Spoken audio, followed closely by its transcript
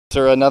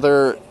There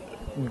another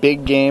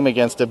big game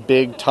against a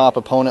big top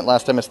opponent.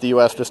 Last time it's the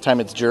U.S., this time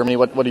it's Germany.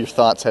 What are your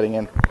thoughts heading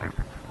in?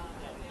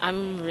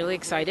 I'm really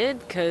excited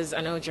because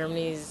I know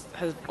Germany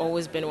has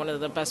always been one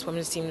of the best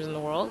women's teams in the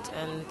world,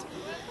 and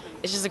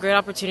it's just a great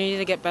opportunity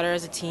to get better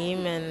as a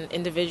team and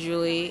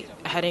individually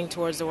heading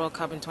towards the World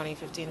Cup in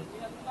 2015.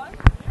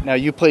 Now,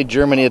 you played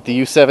Germany at the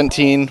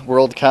U17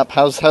 World Cup.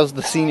 How's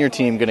the senior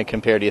team going to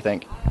compare, do you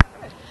think?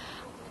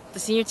 The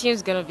senior team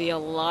is going to be a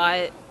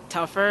lot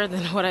tougher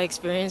than what I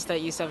experienced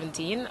at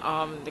U17.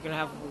 They're going to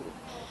have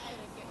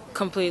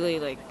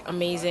completely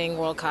amazing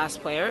world-class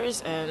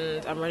players,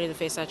 and I'm ready to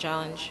face that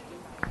challenge.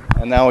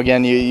 And now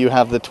again, you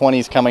have the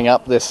 20s coming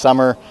up this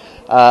summer.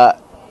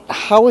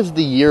 How has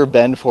the year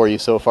been for you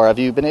so far? Have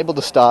you been able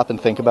to stop and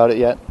think about it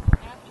yet?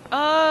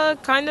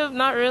 Kind of,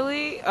 not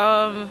really.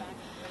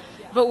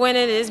 But when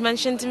it is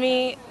mentioned to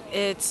me,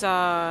 it's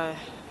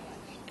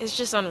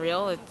just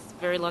unreal. It's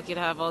very lucky to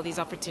have all these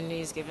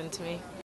opportunities given to me.